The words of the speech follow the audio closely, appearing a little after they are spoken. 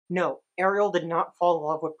No, Ariel did not fall in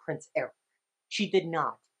love with Prince Eric. She did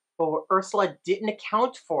not. But what Ursula didn't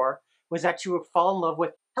account for was that she would fall in love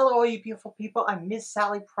with, hello all you beautiful people, I'm Mizzz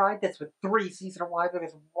Sally Pryde, that's with 3 C's and a Y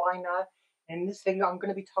because why not? And in this video I'm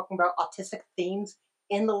going to be talking about autistic themes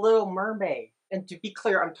in The Little Mermaid. And to be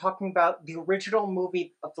clear, I'm talking about the original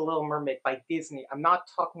movie of The Little Mermaid by Disney. I'm not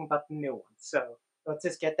talking about the new one, so let's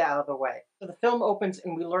just get that out of the way. So the film opens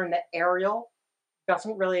and we learn that Ariel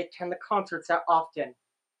doesn't really attend the concerts that often.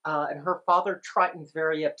 And her father Triton's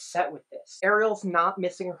very upset with this. Ariel's not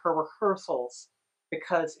missing her rehearsals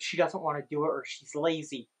because she doesn't want to do it or she's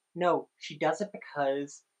lazy. No, she does it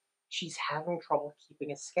because she's having trouble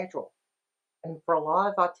keeping a schedule. And for a lot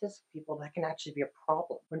of autistic people, that can actually be a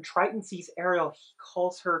problem. When Triton sees Ariel, he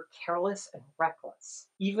calls her careless and reckless,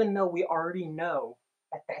 even though we already know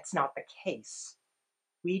that that's not the case.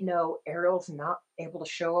 We know Ariel's not able to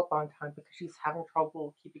show up on time because she's having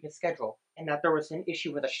trouble keeping a schedule, and that there was an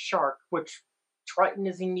issue with a shark, which Triton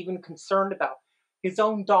isn't even concerned about. His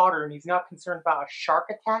own daughter, and he's not concerned about a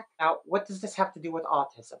shark attack? Now, what does this have to do with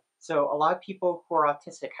autism? So a lot of people who are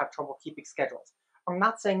autistic have trouble keeping schedules. I'm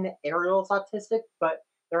not saying that Ariel's autistic, but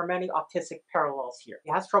there are many autistic parallels here.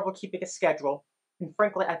 He has trouble keeping a schedule, and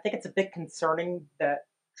frankly, I think it's a bit concerning that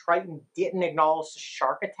Triton didn't acknowledge the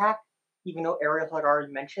shark attack, even though Ariel had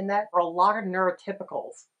already mentioned that. For a lot of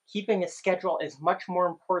neurotypicals, keeping a schedule is much more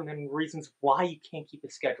important than reasons why you can't keep a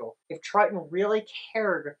schedule. If Triton really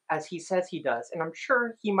cared, as he says he does, and I'm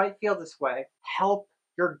sure he might feel this way, help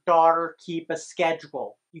your daughter keep a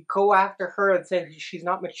schedule. You go after her and say she's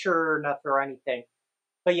not mature enough or anything.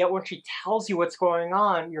 But yet when she tells you what's going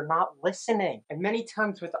on, you're not listening. And many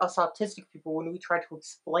times with us autistic people, when we try to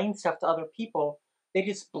explain stuff to other people, they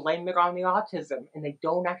just blame it on the autism, and they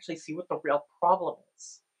don't actually see what the real problem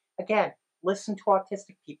is. Again, listen to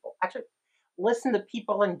autistic people. Actually, listen to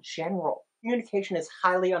people in general. Communication is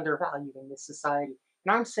highly undervalued in this society.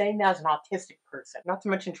 And I'm saying that as an autistic person. Not to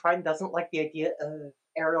mention Triton doesn't like the idea of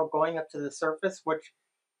Ariel going up to the surface, which,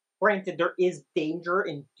 granted, there is danger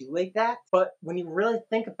in doing that. But when you really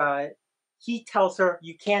think about it, he tells her,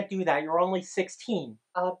 you can't do that, you're only 16.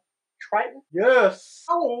 Triton? Yes.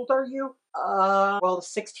 How old are you? Well,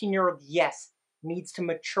 the 16-year-old, yes, needs to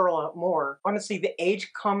mature a lot more. Honestly, the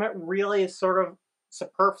age comment really is sort of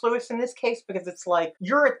superfluous in this case because it's like,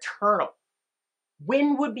 you're eternal.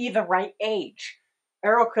 When would be the right age?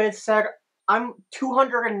 Ariel could have said, I'm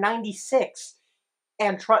 296.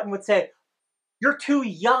 And Triton would say, you're too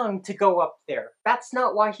young to go up there. That's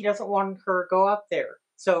not why he doesn't want her to go up there.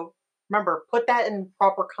 So remember, put that in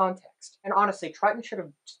proper context. And honestly, Triton should have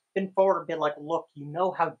been forward and been like, look, you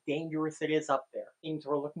know how dangerous it is up there. Things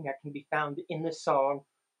we're looking at can be found in the song,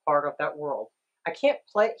 Part of That World. I can't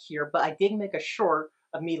play it here, but I did make a short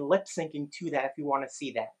of me lip syncing to that if you want to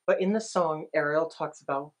see that. But in the song, Ariel talks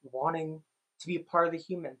about wanting to be a part of the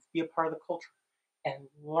humans, be a part of the culture, and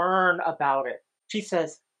learn about it. She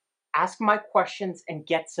says, ask my questions and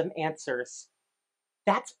get some answers.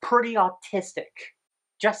 That's pretty autistic.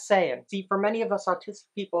 Just saying. See, for many of us autistic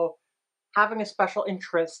people, having a special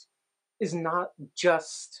interest is not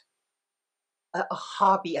just a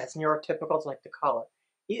hobby, as neurotypicals like to call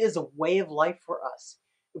it. It is a way of life for us.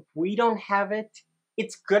 If we don't have it,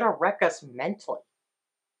 it's gonna wreck us mentally.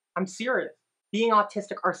 I'm serious. Being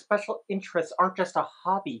autistic, our special interests aren't just a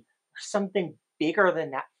hobby, they're something bigger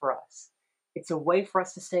than that for us. It's a way for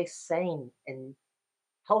us to stay sane and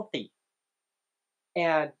healthy.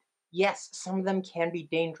 And yes, some of them can be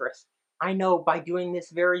dangerous. I know by doing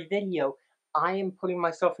this very video, I am putting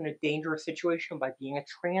myself in a dangerous situation by being a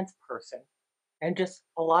trans person. And just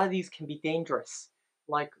a lot of these can be dangerous.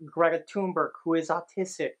 Like Greta Thunberg, who is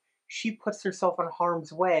autistic, she puts herself in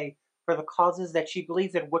harm's way for the causes that she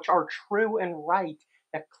believes in, which are true and right,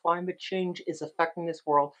 that climate change is affecting this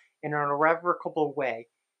world in an irrevocable way.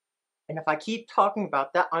 And if I keep talking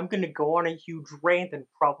about that, I'm going to go on a huge rant and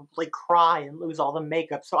probably cry and lose all the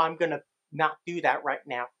makeup, so I'm going to not do that right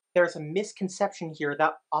now. There's a misconception here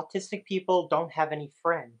that autistic people don't have any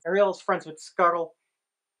friends. Ariel is friends with Scuttle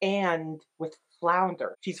and with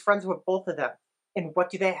Flounder. She's friends with both of them. And what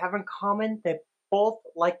do they have in common? They both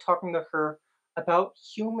like talking to her about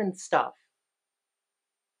human stuff.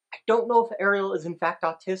 I don't know if Ariel is in fact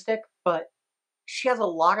autistic, but she has a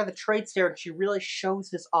lot of the traits there and she really shows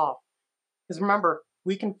this off. Because remember,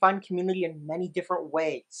 we can find community in many different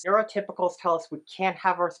ways. Neurotypicals tell us we can't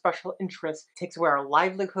have our special interests. It takes away our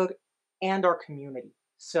livelihood and our community.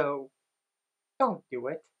 So don't do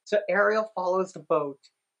it. So Ariel follows the boat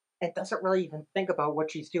and doesn't really even think about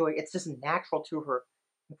what she's doing. It's just natural to her.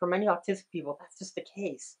 And for many autistic people, that's just the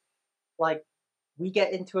case. Like, we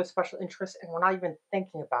get into a special interest and we're not even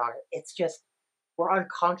thinking about it. It's just, we're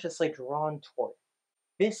unconsciously drawn toward.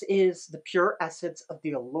 This is the pure essence of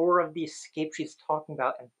the allure of the escape she's talking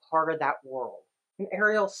about and part of that world. And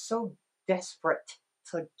Ariel's so desperate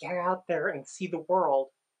to get out there and see the world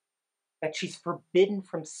that she's forbidden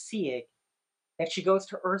from seeing that she goes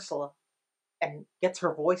to Ursula and gets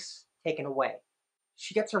her voice taken away.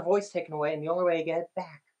 She gets her voice taken away, and the only way to get it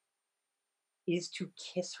back is to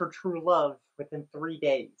kiss her true love within 3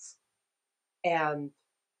 days. And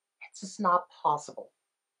it's just not possible.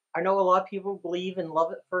 I know a lot of people believe in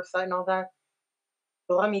love at first sight and all that,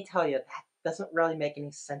 but let me tell you, that doesn't really make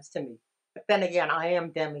any sense to me. But then again, I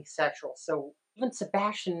am demisexual, so even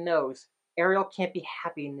Sebastian knows Ariel can't be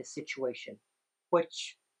happy in this situation,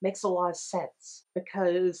 which makes a lot of sense,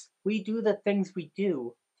 because we do the things we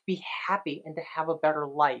do to be happy and to have a better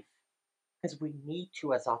life, because we need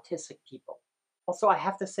to as autistic people. Also, I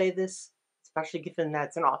have to say this, especially given that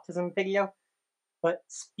it's an autism video, but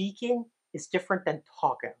speaking is different than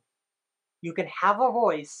talking. You can have a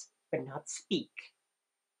voice, but not speak.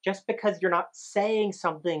 Just because you're not saying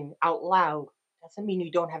something out loud doesn't mean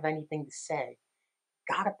you don't have anything to say.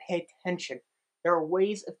 Gotta pay attention. There are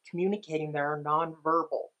ways of communicating that are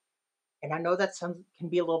nonverbal. And I know that can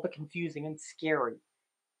be a little bit confusing and scary,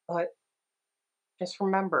 but just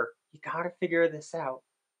remember, you gotta figure this out.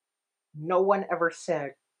 No one ever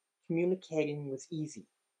said communicating was easy.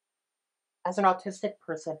 As an autistic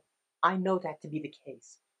person, I know that to be the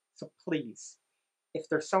case. So please, if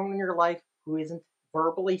there's someone in your life who isn't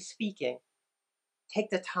verbally speaking, take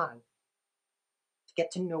the time to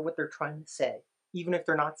get to know what they're trying to say, even if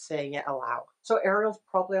they're not saying it aloud. So Ariel's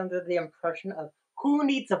probably under the impression of, who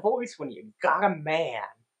needs a voice when you got a man?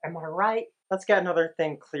 Am I right? Let's get another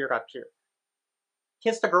thing cleared up here.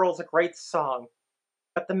 Kiss the Girl is a great song,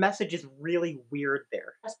 but the message is really weird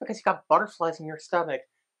there. Just because you got butterflies in your stomach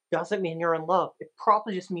doesn't mean you're in love. It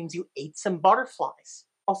probably just means you ate some butterflies.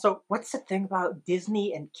 Also, what's the thing about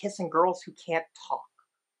Disney and kissing girls who can't talk?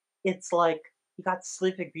 It's like, you got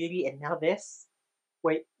Sleeping Beauty and now this?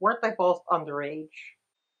 Wait, weren't they both underage?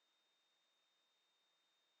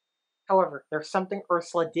 However, there's something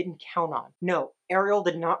Ursula didn't count on. No, Ariel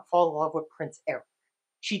did not fall in love with Prince Eric.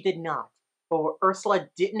 She did not. But what Ursula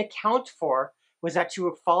didn't account for was that she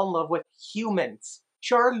would fall in love with humans.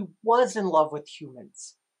 She already was in love with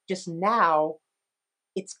humans. Just now,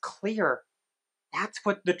 it's clear. That's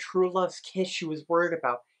what the true love's kiss she was worried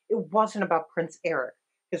about. It wasn't about Prince Eric.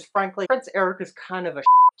 Because frankly, Prince Eric is kind of a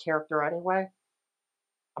character anyway.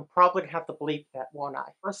 I'm probably gonna have to bleep that, won't I?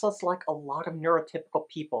 Ursula's like a lot of neurotypical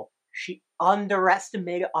people. She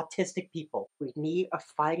underestimated autistic people. We need a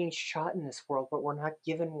fighting shot in this world, but we're not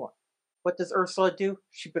given one. What does Ursula do?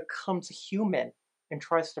 She becomes a human and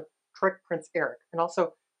tries to trick Prince Eric. And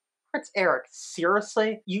also, Prince Eric,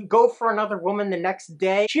 seriously? You go for another woman the next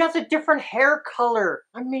day? She has a different hair color!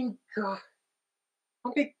 I mean, God.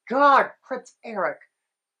 Oh my God, Prince Eric.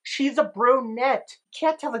 She's a brunette. You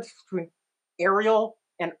can't tell the difference between Ariel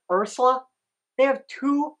and Ursula. They have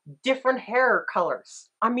two different hair colors.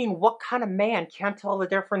 I mean, what kind of man can't tell the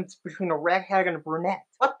difference between a redhead and a brunette?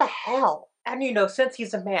 What the hell? And you know, since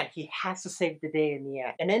he's a man, he has to save the day in the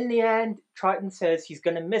end. And in the end, Triton says he's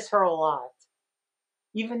gonna miss her a lot.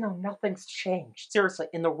 Even though nothing's changed. Seriously,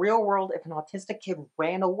 in the real world, if an autistic kid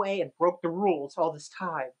ran away and broke the rules all this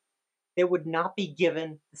time, they would not be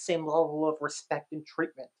given the same level of respect and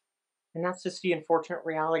treatment. And that's just the unfortunate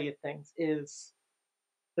reality of things, is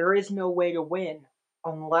there is no way to win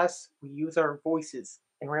unless we use our voices.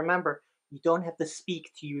 And remember, you don't have to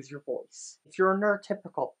speak to use your voice. If you're a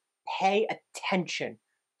neurotypical, pay attention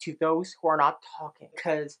to those who are not talking,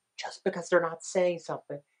 because just because they're not saying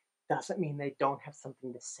something doesn't mean they don't have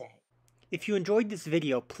something to say. If you enjoyed this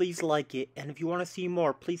video, please like it, and if you want to see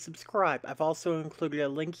more, please subscribe. I've also included a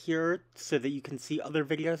link here so that you can see other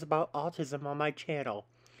videos about autism on my channel.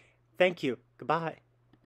 Thank you. Goodbye.